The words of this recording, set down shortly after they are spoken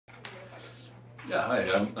Yeah,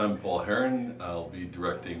 hi, I'm Paul Herron. I'll be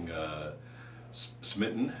directing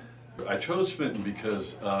Smitten. I chose Smitten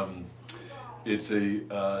because I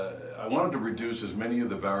wanted to reduce as many of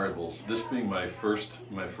the variables. This being my first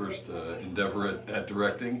endeavor at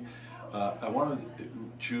directing, I wanted to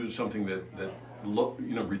choose something that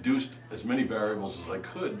reduced as many variables as I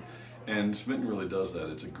could, and Smitten really does that.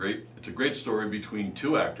 It's a great story between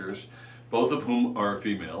two actors, both of whom are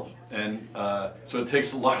females, and so it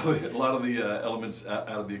takes a lot of the elements out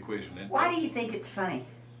of the equation. Why do you think it's funny?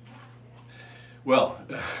 Well,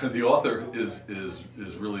 the author is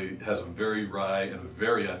really has a very wry and a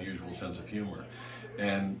very unusual sense of humor,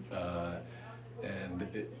 and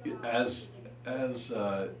as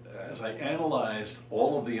I analyzed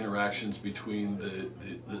all of the interactions between the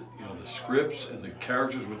scripts and the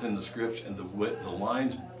characters within the scripts and the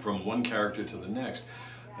lines from one character to the next,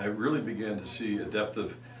 I really began to see a depth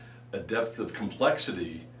of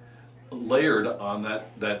complexity layered on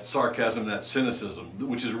that sarcasm, that cynicism,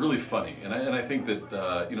 which is really funny. And I think that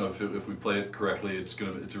if we play it correctly, it's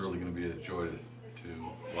really gonna be a joy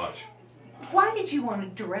to watch. Why did you want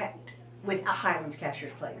to direct with Highlands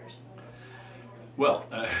Cashers Players? Well,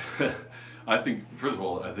 I think, first of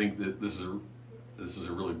all, I think that this is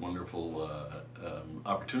a really wonderful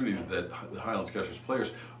opportunity that the Highlands Cashers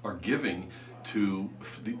Players are giving to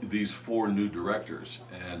these four new directors,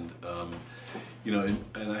 and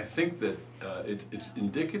and I think that it's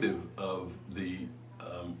indicative of the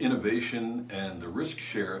innovation and the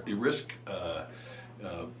risk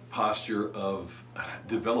posture of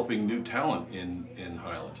developing new talent in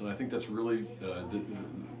Highlands, and I think that's really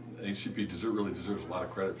HCP really deserves a lot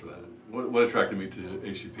of credit for that. What attracted me to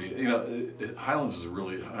HCP?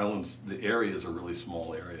 Highlands. The area is a really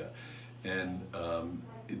small area, and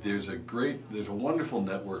there's a wonderful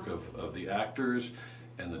network of the actors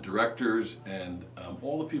and the directors and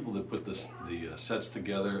all the people that put the sets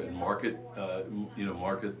together and market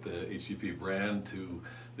the HCP brand to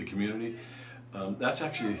the community. That's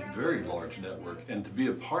actually a very large network, and to be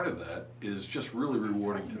a part of that is just really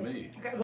rewarding to me.